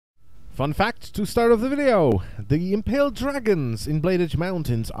Fun fact to start off the video: the impaled dragons in Blade Edge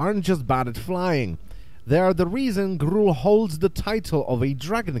Mountains aren't just bad at flying. They are the reason Gruul holds the title of a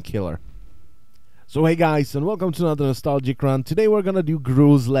dragon killer. So hey guys, and welcome to another nostalgic run. Today we're gonna do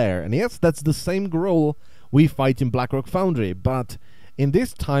Gruul's Lair, and yes, that's the same Gruul we fight in Blackrock Foundry, but in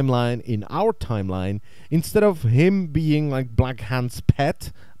this timeline, in our timeline, instead of him being like Blackhand's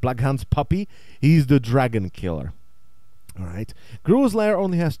pet, Blackhand's puppy, he's the dragon killer. Alright, Gruul's Lair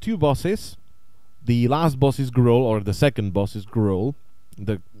only has two bosses. The last boss is Gruul, or the second boss is Gruul,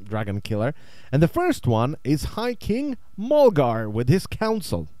 the dragon killer. And the first one is High King Mulgar with his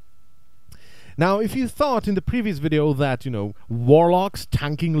council. Now, if you thought in the previous video that, warlocks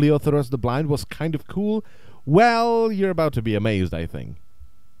tanking Leotharos the Blind was kind of cool, well, you're about to be amazed, I think.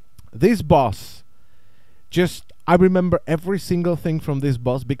 This boss, I remember every single thing from this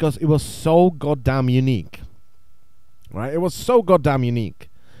boss because it was so goddamn unique. Right? It was so goddamn unique.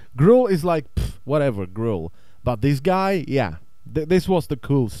 Gruul is like, whatever, Gruul. But this guy, yeah, this was the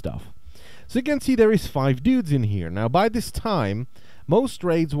cool stuff. So you can see there is 5 dudes in here. Now, by this time, most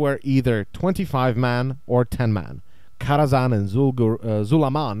raids were either 25-man or 10-man. Karazhan and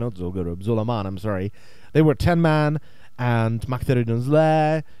Zulaman, I'm sorry. They were 10-man, and Makteridon's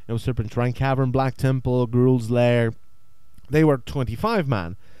Lair, Serpent Shrine Cavern, Black Temple, Gruul's Lair, they were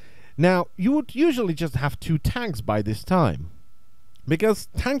 25-man. Now, you would usually just have 2 tanks by this time. Because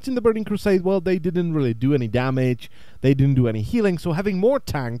tanks in the Burning Crusade, well, they didn't really do any damage, they didn't do any healing, so having more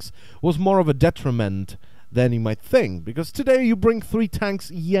tanks was more of a detriment than you might think. Because today you bring 3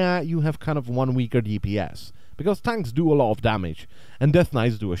 tanks, yeah, you have kind of one weaker DPS. Because tanks do a lot of damage, and Death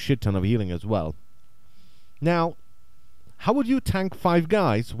Knights do a shit ton of healing as well. Now, how would you tank 5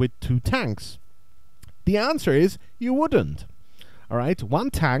 guys with 2 tanks? The answer is, you wouldn't. Alright,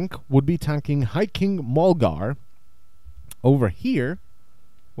 one tank would be tanking High King Mulgar over here.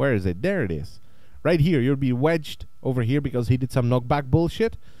 Where is it? There it is. Right here. You'd be wedged over here because he did some knockback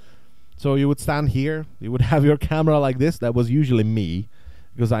bullshit. So you would stand here. You would have your camera like this. That was usually me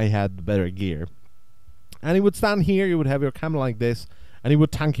because I had better gear. And he would stand here. You would have your camera like this. And he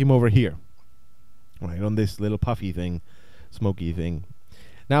would tank him over here. Right, on this little puffy thing. Smoky thing.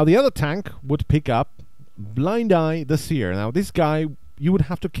 Now the other tank would pick up Blind Eye the Seer. Now this guy, you would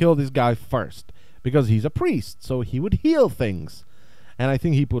have to kill this guy first because he's a priest, so he would heal things, and I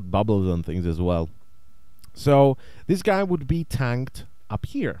think he put bubbles on things as well. So this guy would be tanked up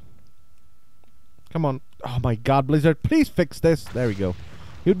here. Come on. Oh my god, Blizzard, please fix this. There we go.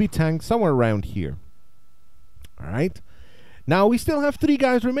 He would be tanked somewhere around here. Alright, now we still have 3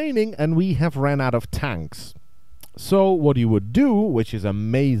 guys remaining and we have ran out of tanks. So what you would do, which is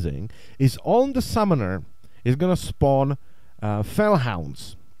amazing, is on the summoner is gonna spawn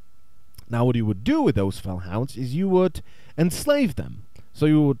Fellhounds. Now what you would do with those Fellhounds is you would enslave them. So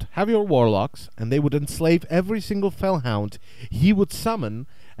you would have your warlocks, and they would enslave every single Fellhound he would summon,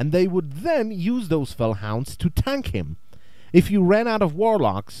 and they would then use those Fellhounds to tank him. If you ran out of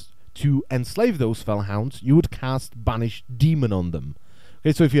warlocks to enslave those Fellhounds, you would cast Banish Demon on them.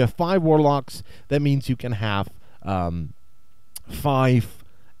 Okay, so if you have 5 warlocks, that means you can have 5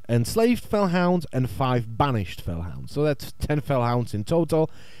 enslaved Fellhounds and 5 banished Fellhounds. So that's 10 Fellhounds in total.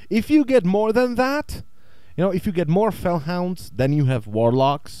 If you get more than that, if you get more Fellhounds, then you have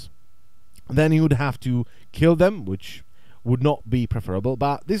warlocks. Then you would have to kill them, which would not be preferable.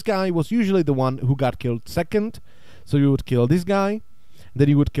 But this guy was usually the one who got killed second. So you would kill this guy. Then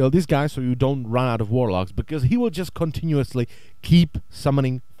you would kill this guy so you don't run out of warlocks, because he will just continuously keep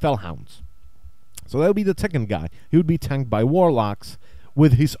summoning Fellhounds. So that'll be the second guy. He would be tanked by warlocks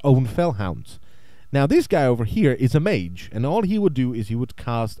with his own Fellhounds. Now this guy over here is a mage, and all he would do is he would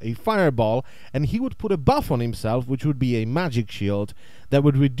cast a fireball, and he would put a buff on himself, which would be a magic shield that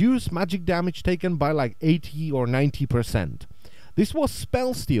would reduce magic damage taken by like 80 or 90%. This was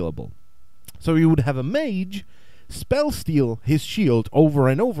spell stealable. So you would have a mage spell steal his shield over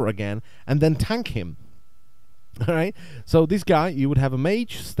and over again and then tank him. Alright, so this guy, you would have a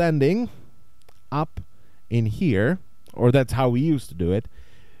mage standing up in here, or that's how we used to do it.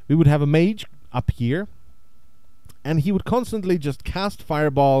 We would have a mage up here, and he would constantly just cast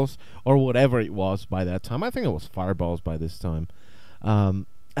fireballs or whatever it was by that time. I think it was fireballs by this time.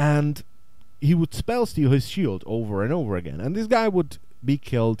 And he would spell steal his shield over and over again, and this guy would be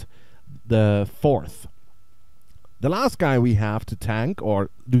killed the 4th. The last guy we have to tank or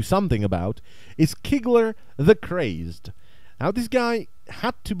do something about is Kigler the Crazed. Now this guy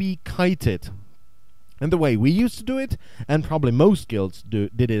had to be kited. And the way we used to do it, and probably most guilds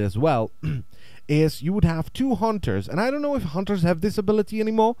did it as well, is you would have 2 hunters. And I don't know if hunters have this ability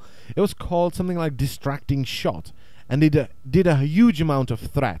anymore. It was called something like Distracting Shot. And it did a huge amount of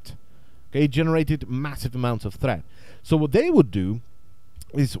threat. Okay, it generated massive amounts of threat. So what they would do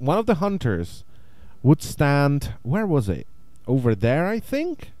is one of the hunters would stand, where was it? Over there, I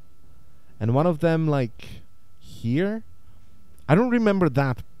think? And one of them, like, here? I don't remember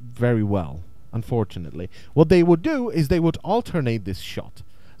that very well, unfortunately. What they would do is they would alternate this shot.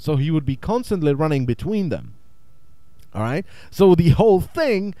 So he would be constantly running between them. Alright? So the whole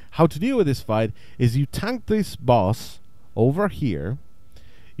thing, how to deal with this fight, is you tank this boss over here.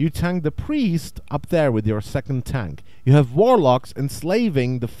 You tank the priest up there with your second tank. You have warlocks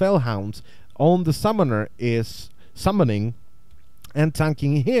enslaving the fellhounds on the summoner is summoning and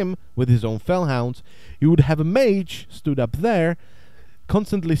tanking him with his own fellhounds. You would have a mage stood up there,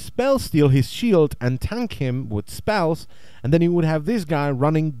 constantly spell steal his shield and tank him with spells, and then you would have this guy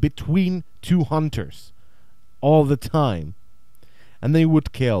running between two hunters all the time. And then you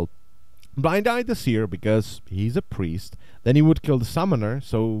would kill Blind Eye the Seer because he's a priest. Then you would kill the summoner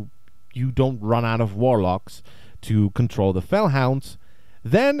so you don't run out of warlocks to control the fellhounds.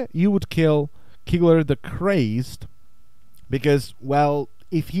 Then you would kill Killer the Crazed because, well,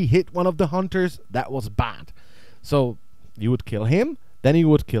 if he hit one of the hunters, that was bad. So you would kill him, then you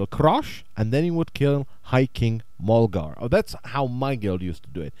would kill Krosh, and then you would kill High King Mulgar. Oh, that's how my guild used to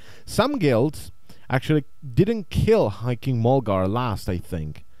do it. Some guilds actually didn't kill High King Mulgar last, I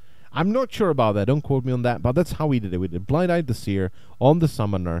think. I'm not sure about that, don't quote me on that, but that's how we did it. We did Blind Eye the Seer on the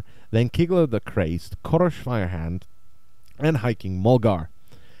Summoner, then Kigler the Crazed, Korosh Firehand, and High King Mulgar.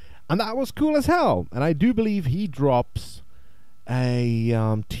 And that was cool as hell. And I do believe he drops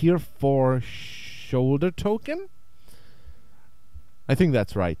a tier 4 shoulder token. I think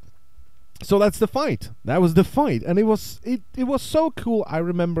that's right. So that's the fight. That was the fight. And it was so cool. I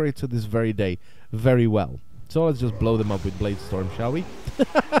remember it to this very day very well. So let's just blow them up with Blade Storm, shall we?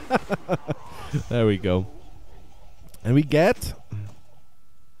 There we go. And we get...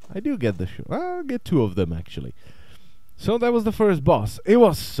 I do get the... I'll get 2 of them, actually. So that was the first boss. It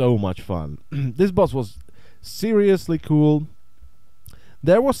was so much fun. This boss was seriously cool.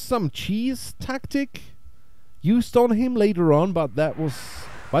 There was some cheese tactic used on him later on, but that was...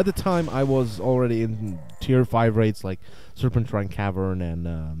 By the time I was already in tier 5 raids like Serpentine Cavern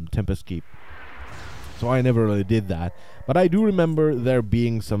and Tempest Keep. So I never really did that. But I do remember there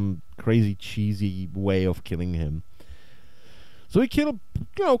being some crazy cheesy way of killing him. So we kill,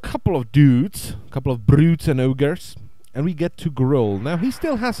 a couple of dudes, a couple of brutes and ogres, and we get to Gruul. Now he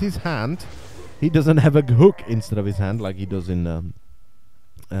still has his hand. He doesn't have a hook instead of his hand like he does in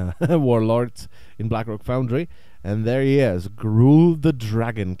Warlords in Blackrock Foundry. And there he is, Gruul the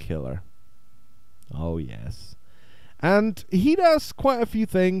Dragon Killer. Oh yes. And he does quite a few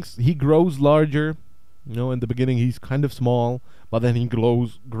things. He grows larger. In the beginning he's kind of small, but then he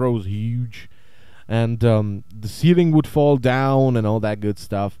grows huge. And the ceiling would fall down and all that good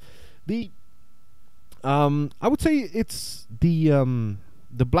stuff. I would say it's the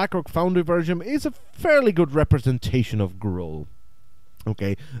Blackrock Foundry version is a fairly good representation of Gruul.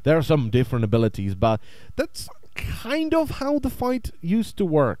 Okay, there are some different abilities, but that's kind of how the fight used to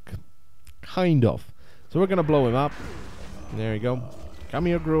work. Kind of. So we're gonna blow him up. There we go. Come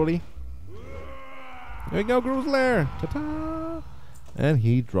here, Gruuly. There we go, Gruul's Lair. Ta-ta! And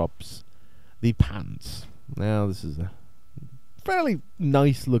he drops the pants. Now this is a fairly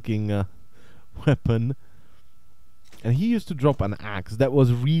nice looking weapon. And he used to drop an axe that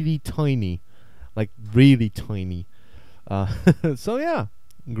was really tiny. Like really tiny. So yeah,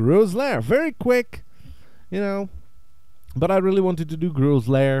 Gruul's Lair. Very quick, But I really wanted to do Gruul's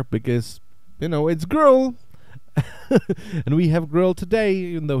Lair because, it's Gruul. And we have Gruul today,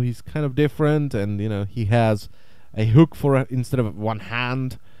 even though he's kind of different. And, he has a hook instead of one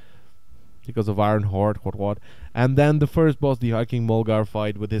hand. Because of Iron Horde, what. And then the first boss, the High King Mulgar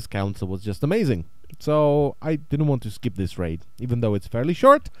fight with his council was just amazing. So I didn't want to skip this raid, even though it's fairly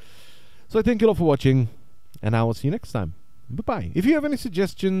short. So I thank you all for watching. And I will see you next time. Bye-bye. If you have any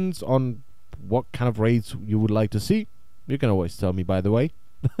suggestions on what kind of raids you would like to see, you can always tell me, by the way.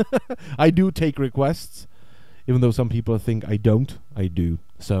 I do take requests. Even though some people think I don't, I do.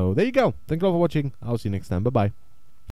 So there you go. Thank you all for watching. I'll see you next time. Bye-bye.